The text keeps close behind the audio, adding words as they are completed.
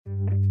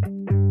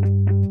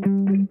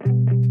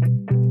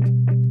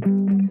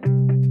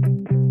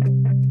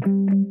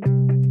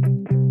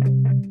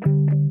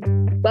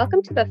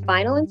Welcome to the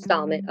final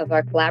installment of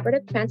our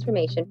Collaborative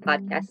Transformation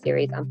podcast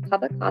series on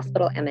public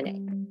hospital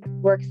M&A.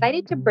 We're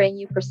excited to bring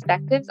you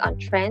perspectives on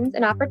trends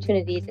and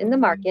opportunities in the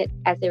market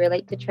as they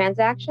relate to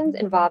transactions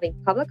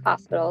involving public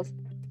hospitals,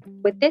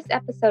 with this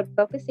episode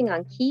focusing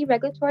on key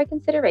regulatory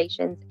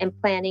considerations and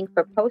planning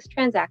for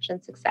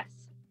post-transaction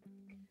success.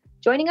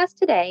 Joining us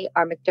today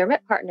are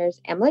McDermott partners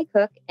Emily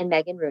Cook and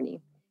Megan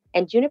Rooney,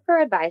 and Juniper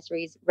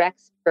Advisory's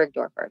Rex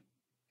Burgdorfer.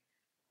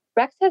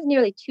 Rex has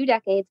nearly 2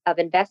 decades of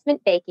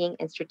investment banking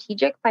and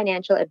strategic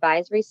financial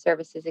advisory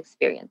services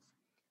experience,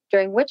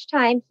 during which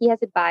time he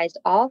has advised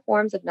all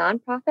forms of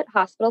nonprofit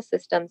hospital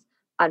systems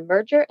on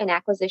merger and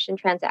acquisition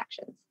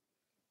transactions.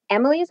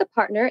 Emily is a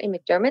partner in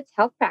McDermott's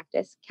health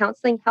practice,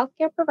 counseling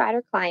healthcare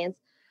provider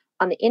clients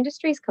on the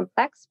industry's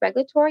complex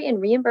regulatory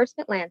and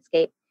reimbursement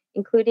landscape,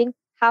 including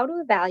how to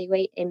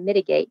evaluate and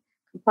mitigate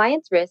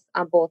compliance risks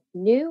on both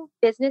new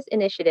business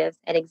initiatives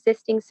and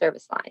existing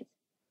service lines.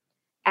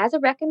 As a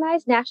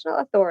recognized national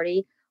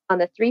authority on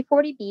the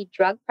 340B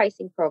drug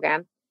pricing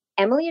program,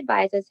 Emily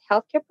advises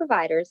healthcare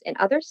providers and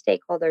other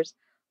stakeholders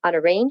on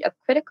a range of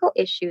critical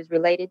issues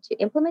related to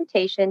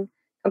implementation,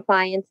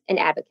 compliance, and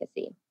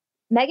advocacy.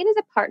 Megan is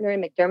a partner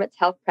in McDermott's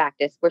health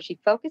practice, where she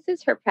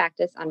focuses her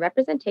practice on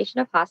representation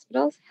of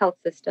hospitals, health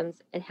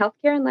systems, and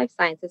healthcare and life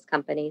sciences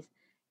companies,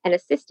 and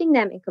assisting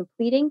them in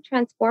completing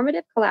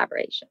transformative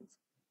collaborations.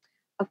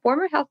 A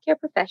former healthcare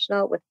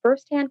professional with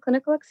firsthand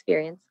clinical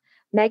experience,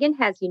 Megan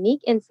has unique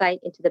insight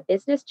into the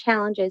business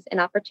challenges and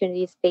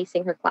opportunities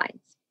facing her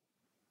clients.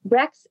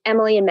 Rex,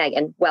 Emily, and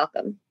Megan,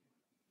 welcome.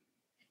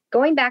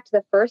 Going back to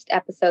the first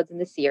episodes in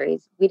the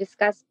series, we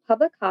discussed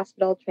public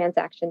hospital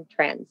transaction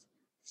trends,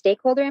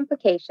 stakeholder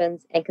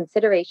implications, and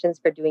considerations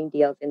for doing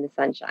deals in the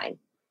sunshine.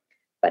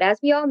 But as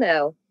we all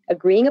know,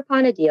 agreeing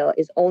upon a deal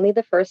is only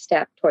the first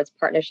step towards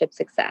partnership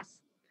success.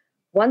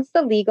 Once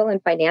the legal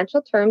and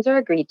financial terms are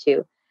agreed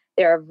to,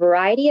 there are a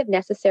variety of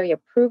necessary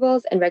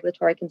approvals and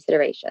regulatory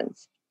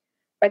considerations.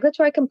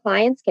 Regulatory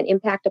compliance can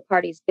impact a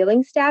party's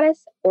billing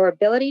status or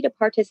ability to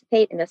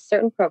participate in a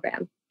certain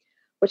program,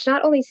 which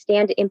not only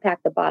stand to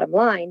impact the bottom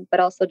line, but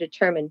also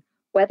determine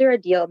whether a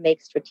deal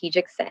makes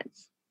strategic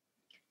sense.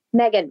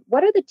 Megan,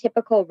 what are the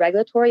typical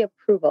regulatory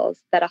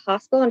approvals that a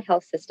hospital and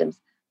health systems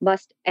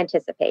must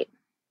anticipate?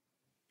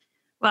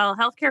 Well,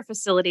 healthcare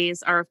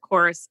facilities are, of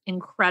course,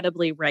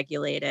 incredibly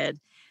regulated.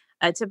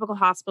 A typical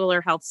hospital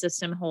or health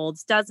system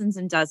holds dozens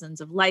and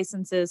dozens of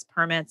licenses,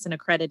 permits, and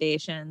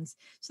accreditations.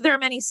 So there are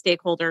many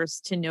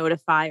stakeholders to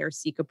notify or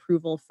seek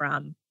approval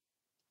from.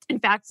 In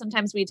fact,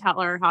 sometimes we tell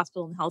our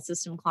hospital and health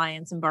system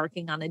clients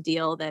embarking on a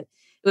deal that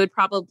it would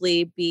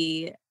probably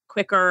be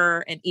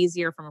quicker and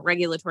easier from a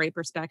regulatory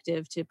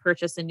perspective to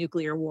purchase a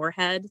nuclear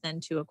warhead than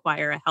to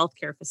acquire a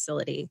healthcare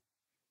facility.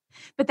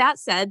 But that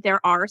said,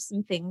 there are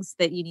some things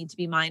that you need to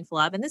be mindful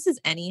of. And this is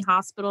any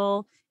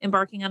hospital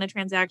embarking on a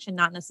transaction,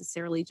 not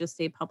necessarily just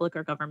a public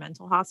or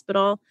governmental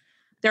hospital.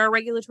 There are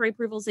regulatory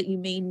approvals that you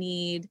may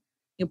need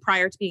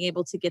prior to being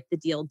able to get the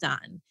deal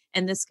done.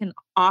 And this can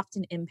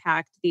often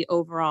impact the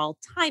overall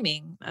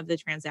timing of the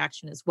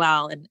transaction as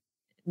well and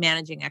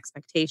managing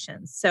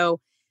expectations.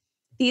 So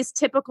these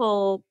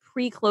typical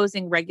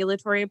pre-closing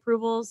regulatory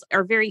approvals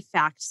are very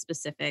fact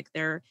specific.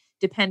 They're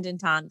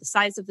dependent on the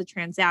size of the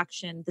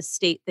transaction, the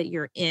state that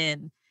you're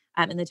in,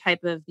 and the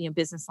type of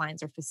business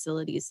lines or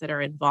facilities that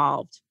are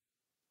involved.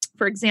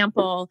 For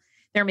example,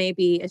 there may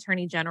be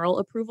attorney general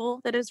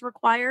approval that is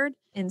required.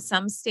 In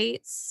some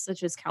states,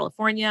 such as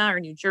California or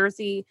New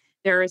Jersey,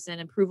 there is an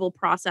approval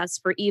process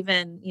for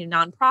even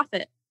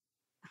nonprofit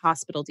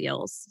hospital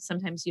deals.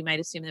 Sometimes you might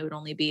assume it would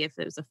only be if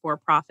it was a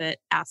for-profit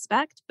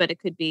aspect, but it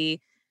could be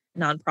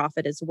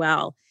nonprofit as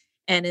well.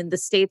 And in the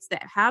states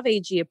that have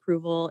AG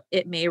approval,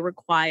 it may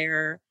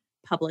require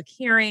public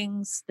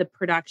hearings, the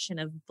production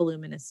of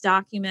voluminous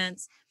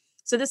documents.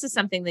 So this is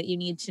something that you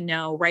need to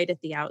know right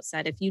at the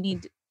outset. If you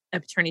need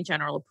Attorney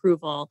General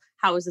approval,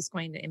 how is this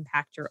going to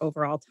impact your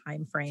overall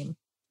time frame?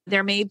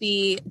 There may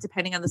be,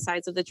 depending on the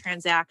size of the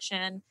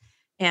transaction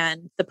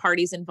and the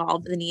parties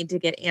involved, the need to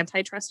get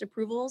antitrust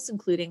approvals,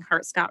 including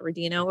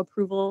Hart-Scott-Rodino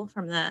approval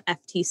from the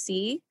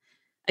FTC.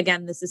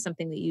 Again, this is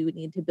something that you would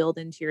need to build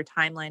into your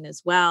timeline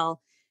as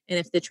well. And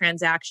if the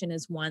transaction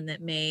is one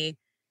that may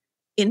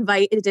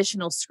invite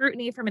additional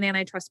scrutiny from an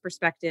antitrust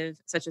perspective,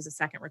 such as a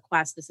second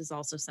request, this is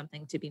also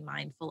something to be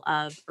mindful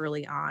of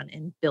early on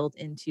and build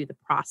into the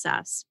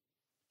process.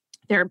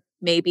 There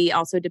may be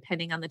also,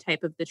 depending on the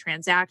type of the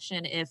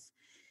transaction, if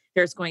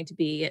there's going to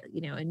be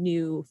a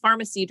new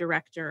pharmacy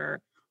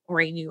director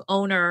or a new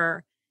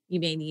owner, you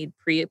may need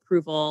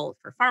pre-approval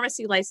for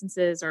pharmacy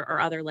licenses or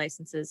other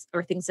licenses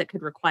or things that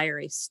could require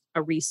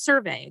a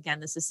resurvey. Again,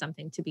 this is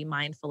something to be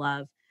mindful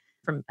of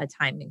from a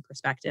timing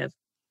perspective.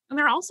 And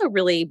they're also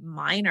really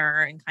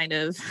minor and kind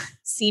of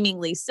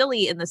seemingly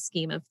silly in the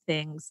scheme of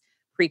things,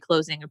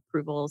 pre-closing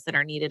approvals that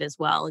are needed as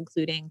well,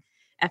 including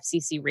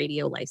FCC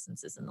radio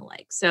licenses and the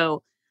like.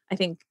 So I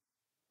think,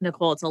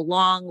 Nicole, it's a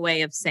long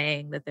way of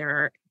saying that there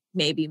are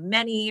maybe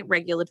many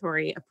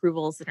regulatory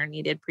approvals that are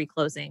needed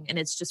pre-closing, and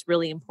it's just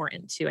really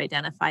important to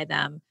identify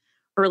them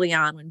early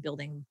on when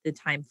building the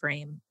time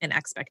frame and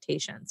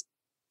expectations.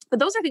 But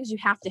those are things you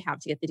have to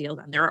get the deal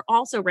done. There are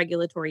also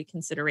regulatory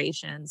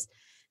considerations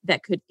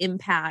that could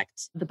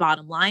impact the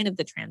bottom line of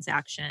the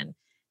transaction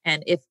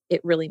and if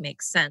it really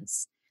makes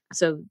sense.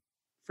 So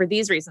for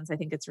these reasons, I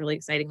think it's really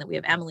exciting that we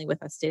have Emily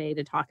with us today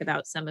to talk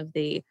about some of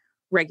the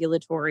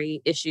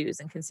regulatory issues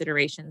and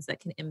considerations that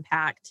can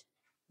impact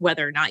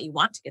whether or not you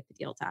want to get the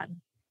deal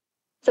done.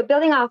 So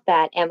building off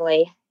that,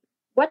 Emily,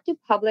 what do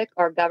public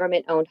or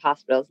government-owned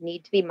hospitals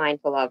need to be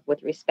mindful of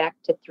with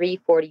respect to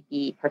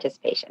 340B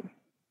participation?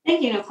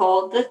 Thank you,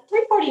 Nicole. The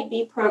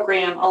 340B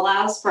program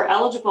allows for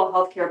eligible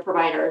healthcare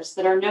providers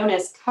that are known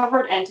as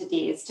covered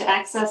entities to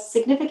access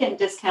significant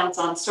discounts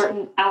on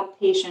certain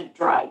outpatient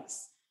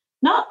drugs.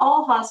 Not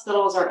all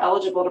hospitals are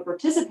eligible to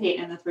participate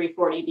in the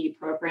 340B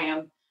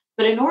program,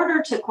 but in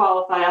order to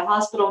qualify, a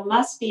hospital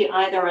must be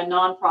either a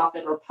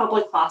nonprofit or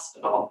public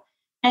hospital.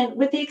 And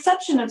with the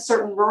exception of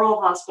certain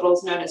rural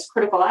hospitals known as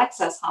critical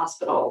access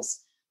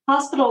hospitals,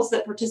 hospitals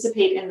that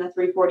participate in the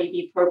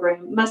 340B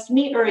program must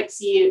meet or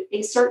exceed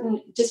a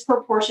certain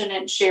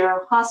disproportionate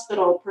share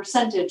hospital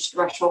percentage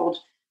threshold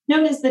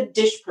known as the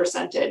DISH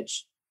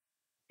percentage.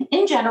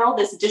 In general,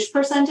 this DISH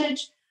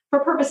percentage,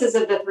 for purposes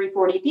of the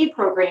 340B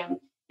program,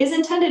 is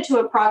intended to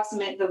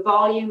approximate the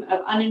volume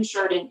of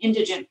uninsured and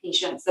indigent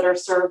patients that are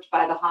served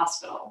by the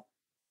hospital.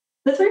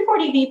 The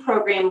 340B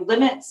program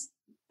limits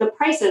the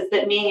prices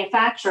that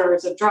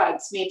manufacturers of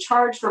drugs may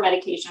charge for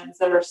medications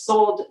that are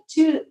sold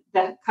to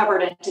the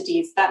covered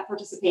entities that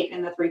participate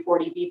in the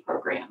 340B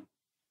program.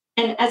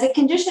 And as a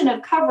condition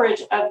of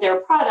coverage of their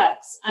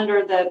products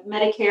under the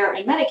Medicare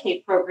and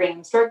Medicaid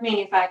programs, drug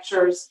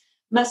manufacturers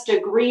must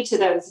agree to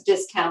those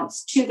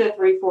discounts to the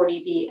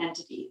 340B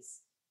entities.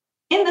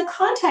 In the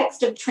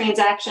context of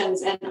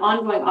transactions and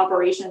ongoing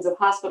operations of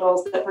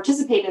hospitals that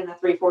participate in the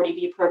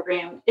 340B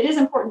program, it is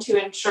important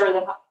to ensure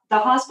that the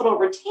hospital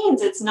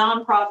retains its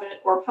nonprofit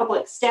or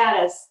public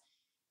status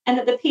and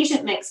that the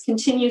patient mix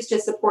continues to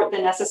support the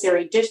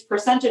necessary DISH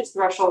percentage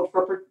threshold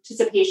for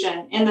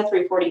participation in the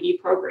 340B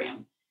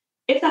program.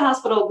 If the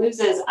hospital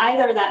loses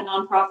either that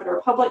nonprofit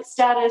or public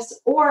status,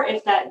 or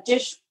if that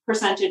DISH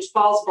percentage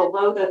falls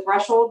below the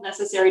threshold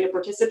necessary to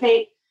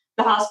participate,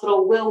 the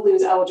hospital will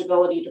lose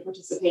eligibility to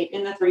participate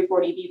in the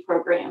 340B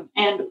program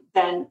and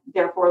then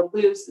therefore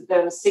lose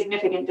those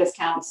significant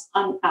discounts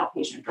on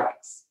outpatient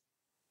drugs.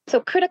 So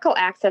critical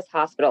access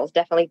hospitals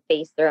definitely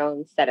face their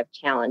own set of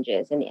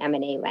challenges in the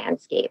M&A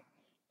landscape.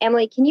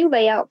 Emily, can you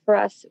lay out for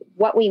us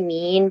what we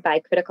mean by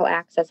critical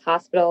access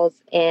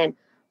hospitals and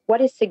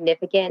what is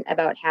significant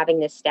about having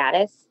this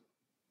status?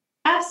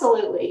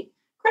 Absolutely.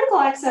 Critical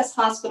access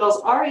hospitals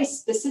are a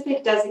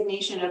specific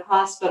designation of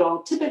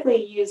hospital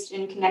typically used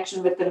in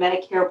connection with the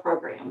Medicare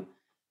program.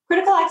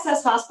 Critical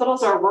access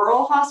hospitals are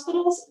rural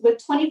hospitals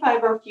with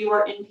 25 or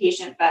fewer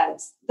inpatient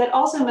beds that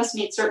also must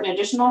meet certain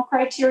additional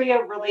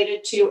criteria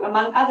related to,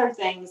 among other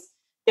things,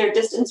 their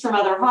distance from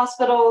other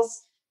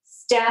hospitals,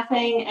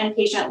 staffing, and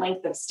patient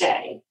length of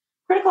stay.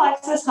 Critical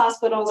access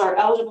hospitals are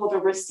eligible to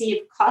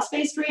receive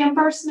cost-based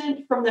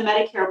reimbursement from the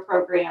Medicare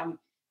program,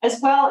 as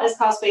well as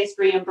cost-based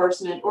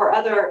reimbursement or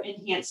other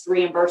enhanced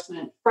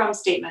reimbursement from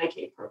state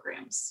Medicaid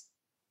programs.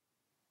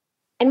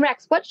 And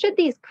Rex, what should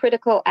these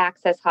critical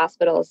access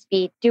hospitals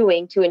be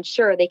doing to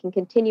ensure they can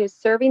continue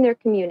serving their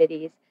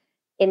communities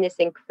in this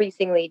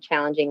increasingly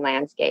challenging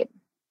landscape?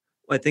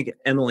 Well, I think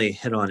Emily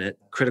hit on it.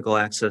 Critical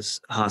access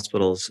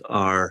hospitals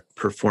are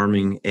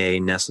performing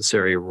a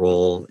necessary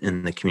role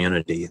in the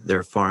community.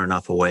 They're far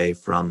enough away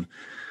from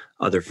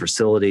other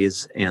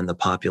facilities, and the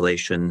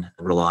population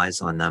relies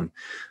on them.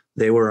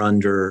 They were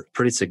under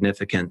pretty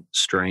significant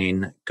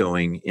strain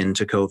going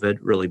into COVID,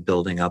 really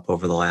building up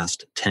over the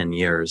last 10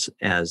 years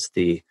as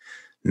the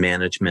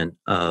management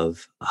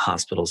of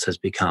hospitals has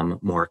become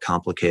more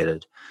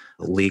complicated.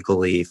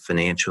 Legally,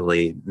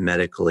 financially,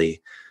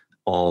 medically,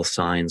 all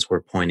signs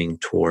were pointing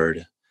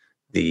toward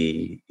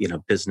the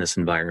business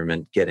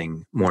environment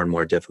getting more and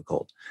more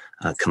difficult.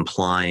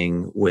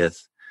 Complying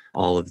with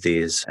all of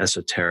these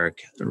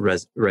esoteric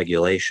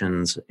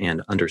regulations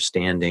and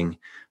understanding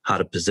how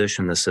to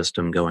position the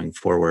system going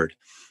forward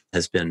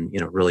has been,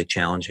 really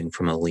challenging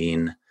from a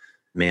lean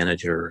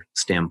manager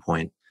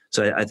standpoint.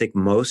 So I think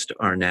most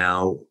are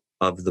now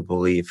of the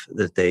belief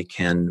that they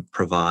can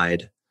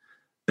provide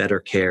better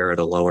care at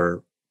a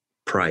lower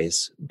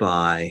price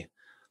by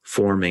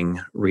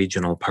forming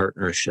regional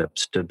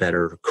partnerships to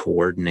better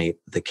coordinate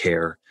the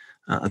care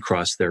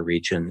across their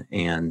region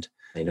and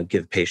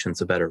give patients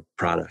a better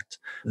product.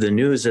 The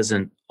news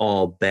isn't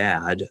all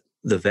bad.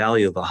 The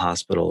value of a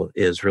hospital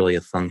is really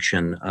a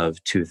function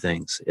of two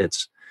things.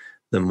 It's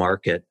the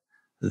market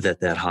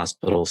that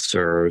hospital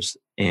serves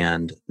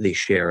and the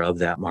share of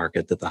that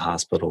market that the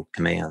hospital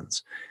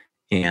commands.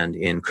 And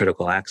in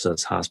critical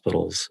access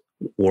hospitals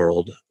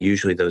world,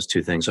 usually those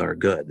two things are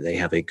good. They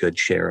have a good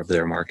share of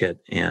their market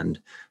and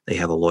they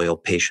have a loyal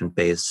patient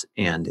base.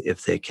 And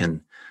if they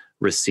can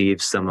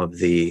receive some of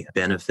the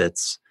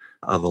benefits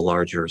of a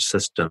larger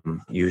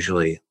system,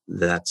 usually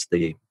that's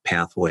the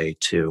pathway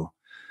to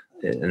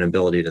an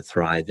ability to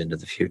thrive into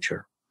the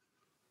future.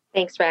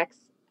 Thanks, Rex.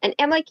 And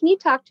Emily, can you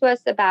talk to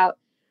us about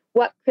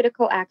what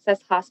critical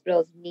access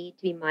hospitals need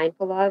to be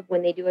mindful of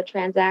when they do a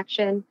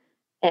transaction?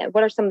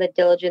 What are some of the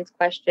diligence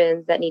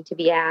questions that need to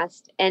be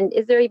asked? And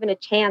is there even a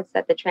chance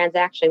that the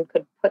transaction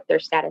could put their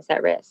status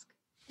at risk?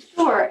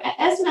 Sure.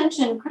 As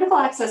mentioned, critical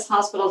access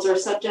hospitals are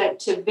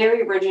subject to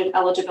very rigid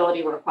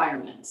eligibility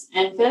requirements,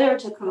 and failure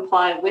to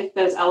comply with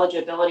those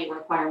eligibility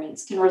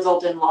requirements can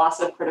result in loss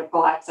of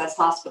critical access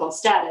hospital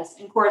status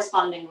and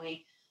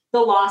correspondingly the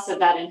loss of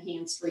that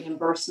enhanced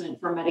reimbursement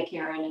for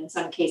Medicare and in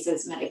some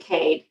cases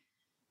Medicaid.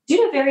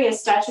 Due to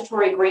various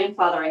statutory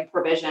grandfathering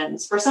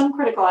provisions, for some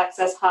critical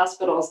access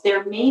hospitals,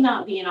 there may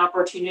not be an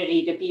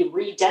opportunity to be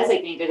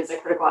redesignated as a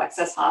critical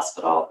access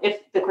hospital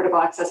if the critical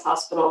access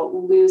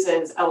hospital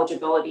loses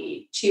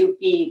eligibility to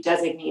be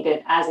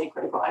designated as a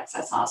critical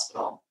access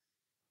hospital.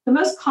 The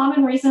most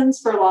common reasons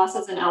for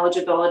losses in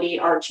eligibility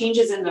are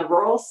changes in the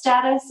rural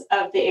status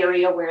of the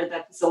area where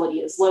the facility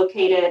is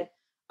located,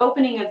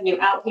 opening of new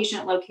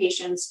outpatient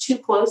locations too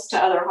close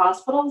to other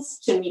hospitals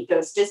to meet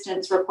those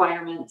distance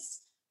requirements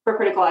for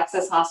critical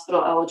access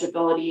hospital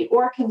eligibility,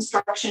 or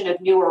construction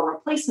of newer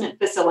replacement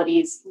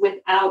facilities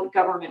without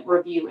government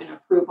review and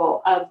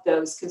approval of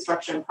those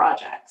construction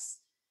projects.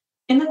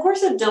 In the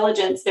course of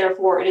diligence,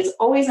 therefore, it is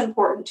always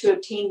important to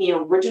obtain the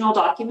original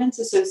documents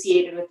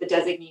associated with the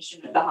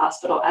designation of the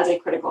hospital as a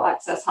critical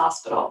access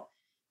hospital.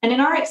 And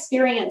in our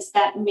experience,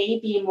 that may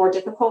be more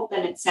difficult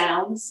than it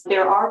sounds.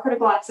 There are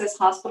critical access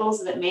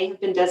hospitals that may have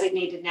been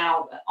designated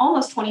now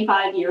almost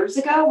 25 years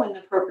ago when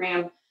the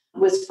program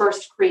was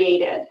first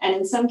created. And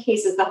in some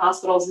cases, the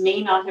hospitals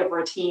may not have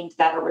retained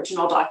that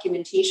original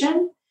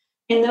documentation.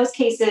 In those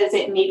cases,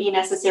 it may be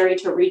necessary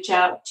to reach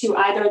out to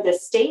either the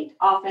state,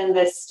 often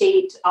the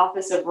State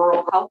Office of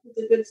Rural Health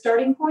is a good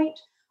starting point,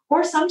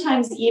 or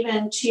sometimes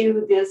even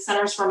to the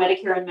Centers for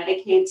Medicare and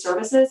Medicaid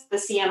Services, the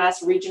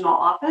CMS regional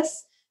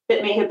office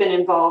that may have been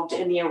involved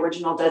in the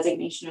original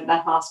designation of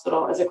that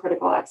hospital as a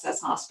critical access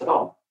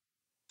hospital.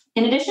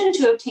 In addition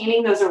to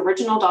obtaining those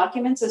original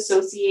documents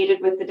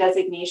associated with the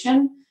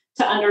designation,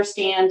 to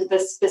understand the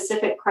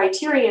specific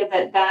criteria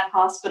that that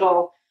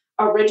hospital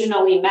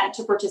originally met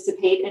to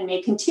participate and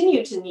may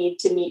continue to need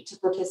to meet to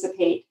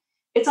participate,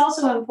 it's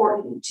also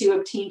important to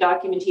obtain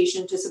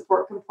documentation to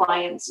support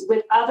compliance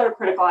with other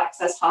critical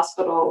access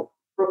hospital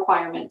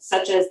requirements,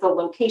 such as the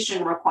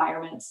location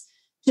requirements,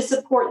 to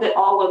support that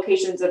all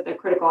locations of the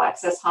critical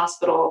access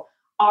hospital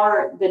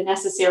are the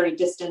necessary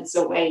distance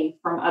away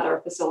from other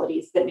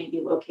facilities that may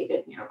be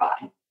located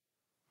nearby.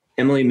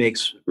 Emily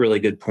makes really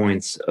good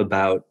points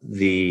about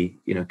the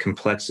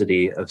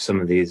complexity of some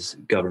of these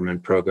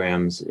government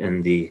programs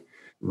and the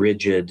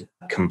rigid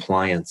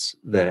compliance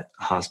that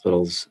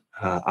hospitals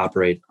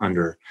operate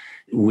under.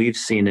 We've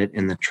seen it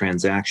in the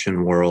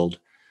transaction world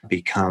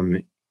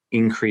become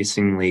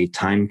increasingly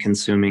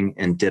time-consuming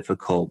and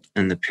difficult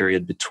in the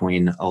period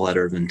between a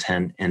letter of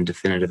intent and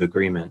definitive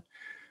agreement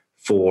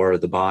for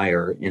the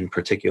buyer in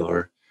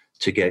particular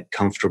to get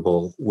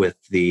comfortable with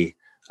the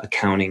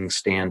accounting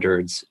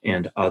standards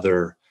and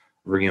other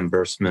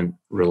reimbursement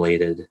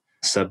related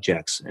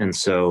subjects. And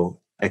so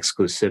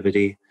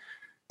exclusivity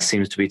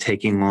seems to be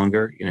taking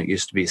longer. It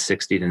used to be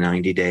 60 to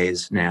 90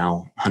 days.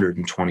 Now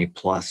 120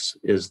 plus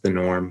is the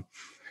norm.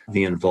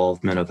 The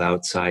involvement of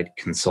outside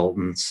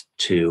consultants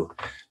to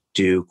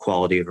do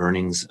quality of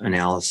earnings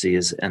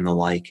analyses and the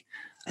like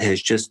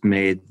has just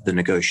made the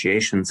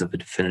negotiations of a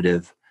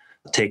definitive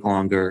take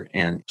longer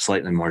and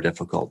slightly more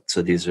difficult.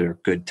 So these are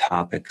good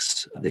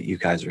topics that you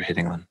guys are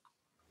hitting on.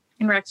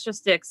 And Rex,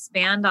 just to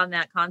expand on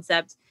that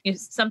concept,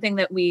 something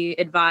that we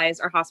advise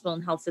our hospital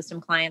and health system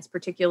clients,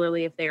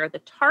 particularly if they are the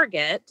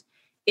target,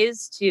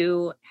 is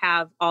to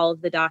have all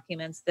of the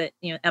documents that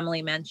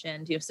Emily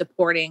mentioned,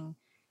 supporting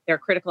their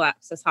critical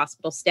access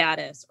hospital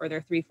status or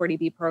their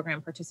 340B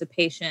program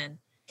participation,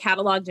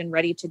 cataloged and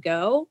ready to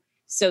go,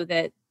 so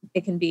that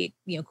it can be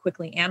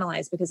quickly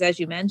analyzed. Because as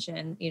you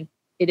mentioned,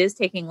 it is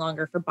taking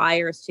longer for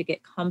buyers to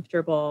get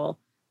comfortable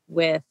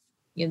with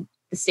the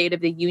state of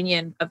the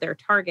union of their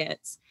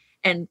targets.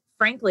 And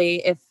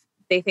frankly, if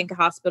they think a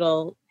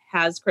hospital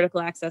has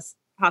critical access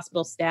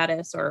hospital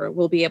status or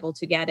will be able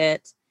to get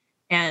it,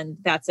 and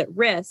that's at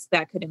risk,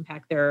 that could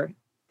impact their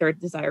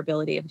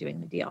desirability of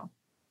doing the deal.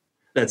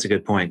 That's a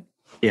good point.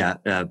 Yeah,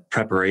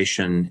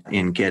 preparation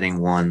in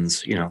getting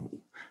one's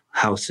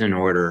house in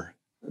order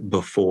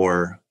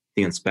before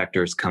the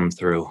inspectors come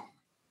through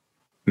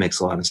makes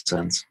a lot of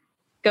sense.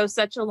 Goes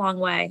such a long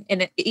way.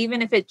 And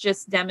even if it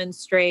just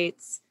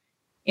demonstrates,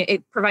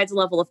 it provides a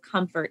level of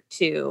comfort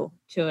to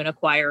an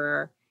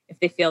acquirer if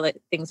they feel that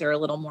things are a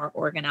little more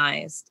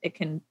organized. It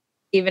can,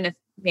 even if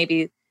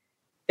maybe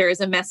there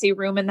is a messy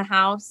room in the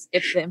house,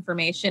 if the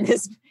information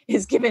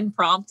is given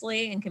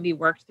promptly and can be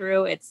worked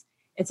through, it's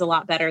a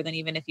lot better than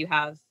even if you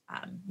have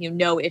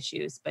no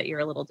issues, but you're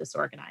a little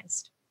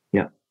disorganized.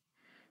 Yeah.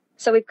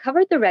 So we've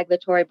covered the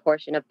regulatory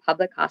portion of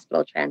public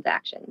hospital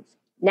transactions.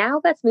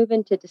 Now let's move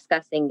into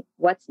discussing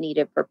what's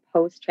needed for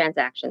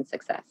post-transaction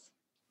success.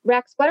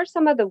 Rex, what are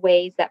some of the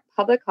ways that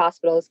public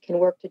hospitals can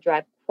work to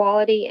drive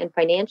quality and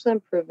financial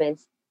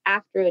improvements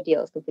after a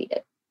deal is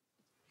completed?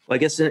 Well, I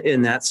guess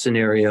in that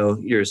scenario,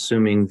 you're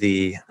assuming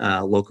the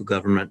local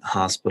government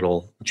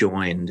hospital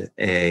joined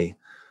a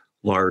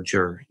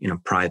larger,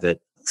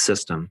 private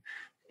system,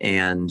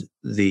 and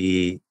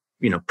the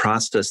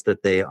process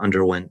that they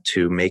underwent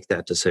to make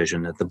that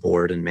decision at the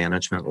board and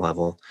management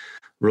level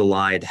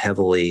relied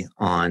heavily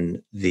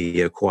on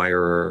the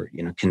acquirer,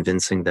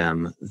 convincing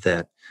them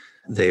that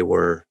they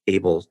were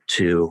able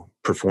to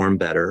perform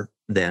better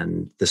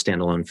than the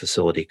standalone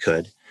facility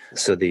could.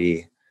 So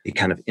the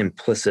kind of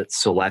implicit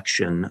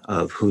selection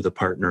of who the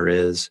partner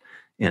is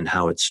and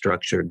how it's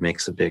structured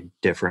makes a big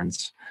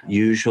difference.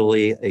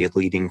 Usually, a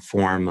leading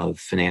form of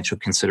financial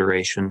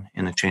consideration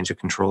in a change of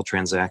control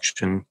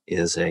transaction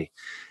is a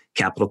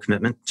capital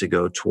commitment to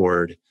go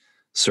toward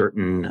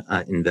certain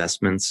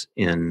investments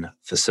in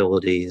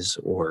facilities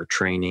or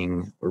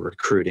training or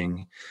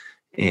recruiting.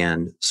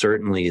 And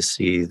certainly you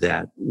see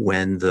that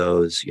when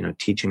those,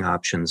 teaching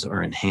options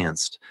are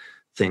enhanced,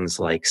 things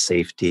like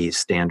safety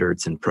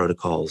standards and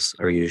protocols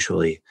are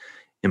usually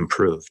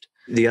improved.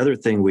 The other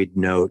thing we'd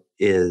note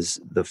is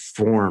the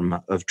form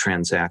of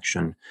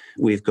transaction.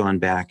 We've gone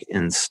back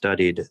and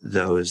studied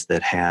those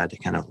that had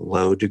kind of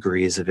low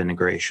degrees of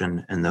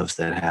integration and those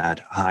that had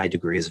high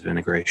degrees of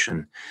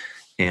integration.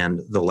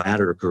 And the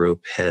latter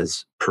group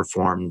has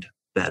performed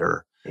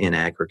better in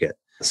aggregate.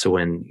 So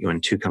when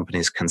two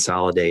companies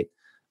consolidate,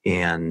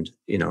 and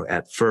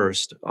at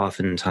first,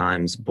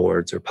 oftentimes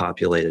boards are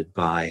populated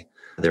by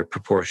their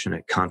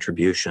proportionate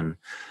contribution.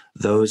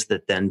 Those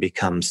that then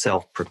become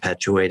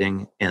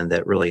self-perpetuating and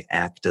that really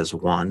act as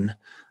one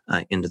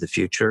into the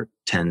future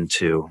tend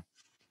to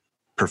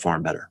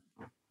perform better.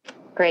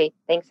 Great.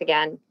 Thanks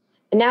again.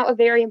 And now a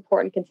very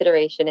important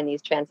consideration in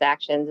these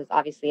transactions is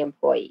obviously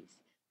employees.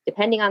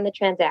 Depending on the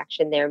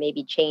transaction, there may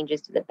be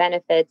changes to the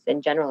benefits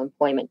and general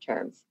employment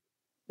terms.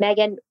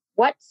 Megan,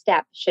 what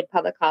steps should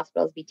public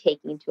hospitals be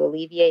taking to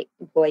alleviate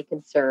employee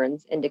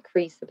concerns and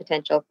decrease the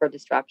potential for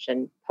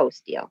disruption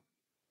post-deal?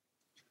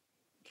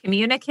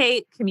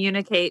 Communicate.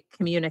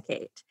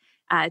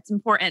 It's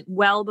important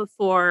well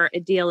before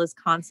a deal is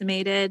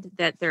consummated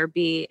that there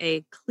be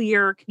a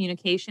clear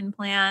communication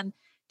plan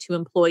to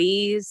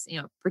employees,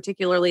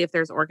 particularly if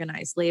there's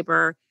organized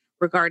labor,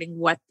 regarding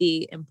what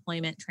the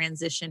employment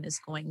transition is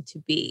going to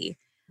be.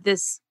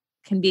 This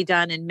can be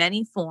done in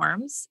many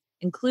forms,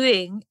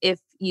 including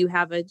if you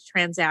have a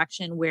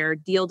transaction where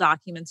deal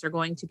documents are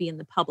going to be in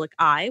the public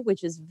eye,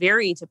 which is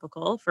very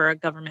typical for a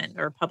government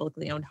or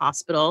publicly owned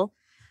hospital.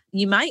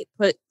 You might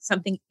put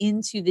something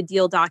into the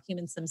deal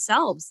documents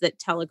themselves that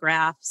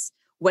telegraphs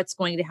what's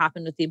going to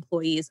happen with the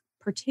employees,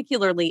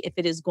 particularly if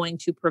it is going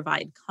to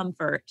provide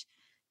comfort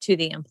to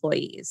the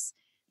employees.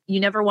 You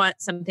never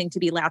want something to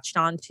be latched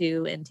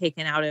onto and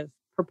taken out of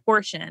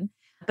proportion.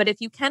 But if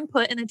you can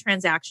put in a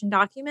transaction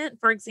document,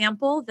 for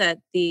example, that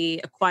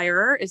the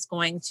acquirer is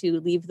going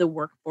to leave the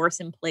workforce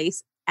in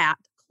place at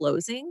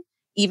closing,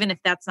 even if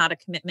that's not a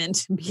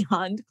commitment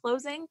beyond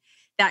closing,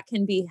 that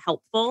can be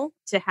helpful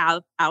to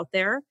have out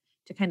there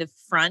to kind of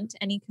front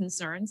any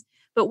concerns.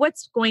 But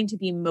what's going to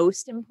be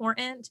most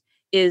important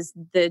is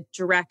the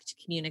direct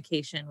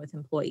communication with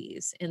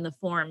employees in the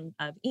form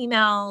of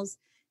emails,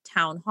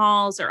 town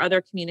halls, or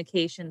other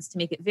communications to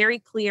make it very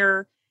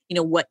clear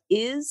what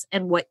is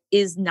and what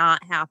is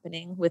not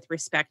happening with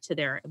respect to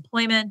their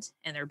employment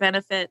and their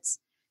benefits,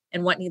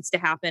 and what needs to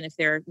happen if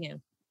they're,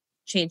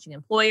 changing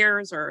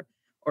employers or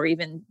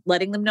even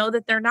letting them know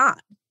that they're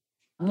not.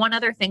 One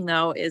other thing,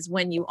 though, is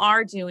when you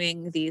are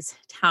doing these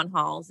town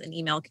halls and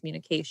email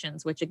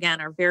communications, which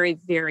again are very,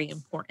 very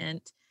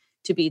important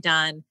to be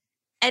done,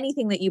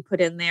 anything that you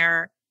put in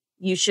there,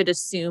 you should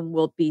assume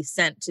will be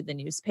sent to the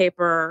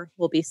newspaper,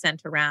 will be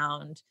sent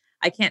around.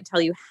 I can't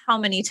tell you how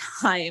many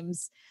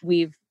times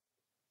we've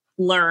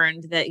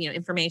learned that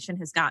information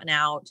has gotten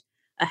out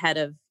ahead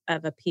of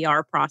a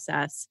PR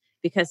process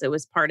because it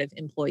was part of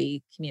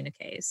employee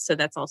communiques. So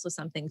that's also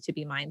something to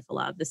be mindful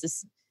of. This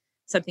is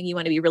something you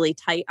want to be really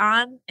tight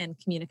on and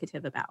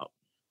communicative about.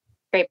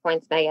 Great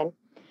points, Megan.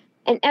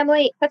 And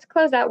Emily, let's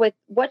close out with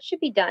what should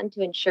be done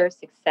to ensure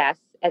success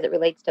as it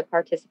relates to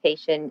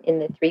participation in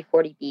the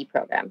 340B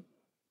program.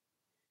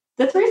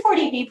 The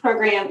 340B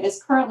program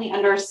is currently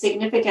under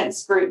significant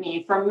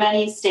scrutiny from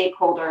many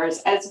stakeholders,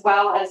 as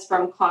well as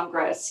from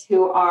Congress,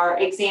 who are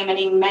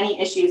examining many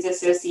issues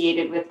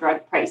associated with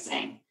drug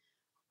pricing.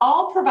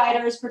 All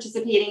providers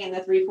participating in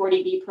the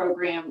 340B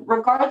program,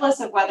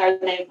 regardless of whether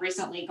they've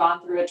recently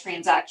gone through a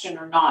transaction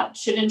or not,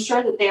 should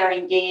ensure that they are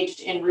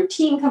engaged in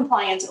routine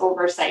compliance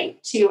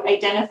oversight to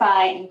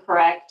identify and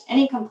correct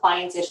any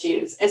compliance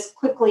issues as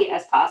quickly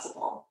as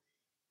possible.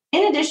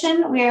 In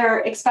addition, we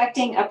are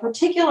expecting a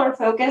particular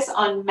focus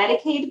on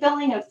Medicaid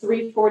billing of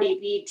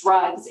 340B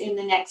drugs in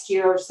the next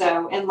year or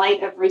so in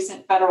light of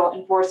recent federal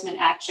enforcement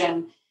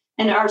action,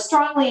 and are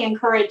strongly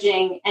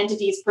encouraging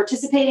entities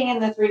participating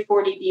in the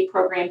 340B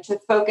program to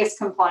focus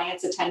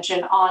compliance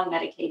attention on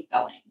Medicaid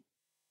billing.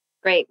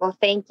 Great. Well,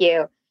 thank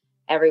you,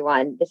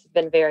 everyone. This has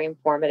been very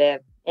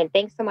informative. And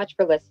thanks so much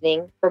for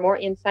listening. For more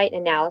insight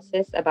and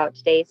analysis about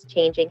today's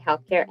changing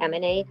healthcare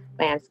M&A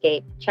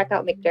landscape, check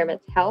out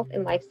McDermott's Health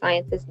and Life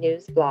Sciences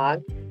News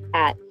blog.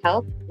 at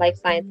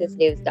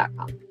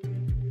healthlifesciencesnews.com.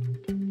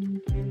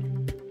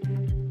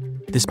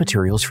 This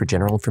material is for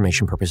general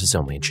information purposes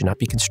only and should not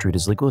be construed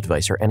as legal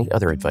advice or any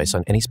other advice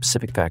on any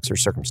specific facts or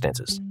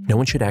circumstances. No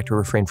one should act or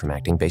refrain from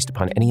acting based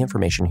upon any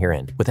information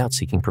herein without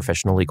seeking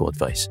professional legal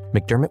advice.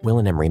 McDermott, Will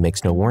 & Emery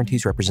makes no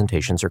warranties,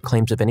 representations, or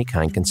claims of any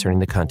kind concerning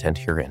the content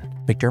herein.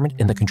 McDermott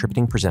and the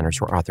contributing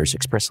presenters or authors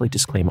expressly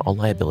disclaim all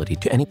liability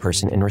to any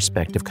person in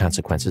respect of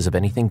consequences of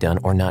anything done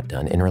or not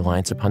done in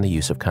reliance upon the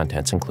use of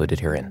contents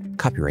included herein.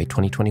 Copyright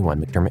 2021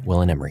 McDermott,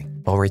 Will & Emery.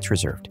 All rights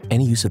reserved.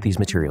 Any use of these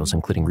materials,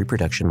 including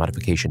reproduction,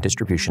 modification,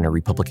 distribution, or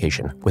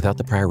republication, without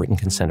the prior written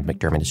consent of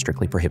McDermott is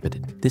strictly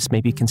prohibited. This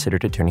may be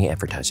considered attorney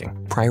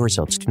advertising. Prior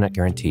results do not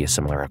guarantee a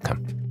similar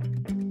outcome.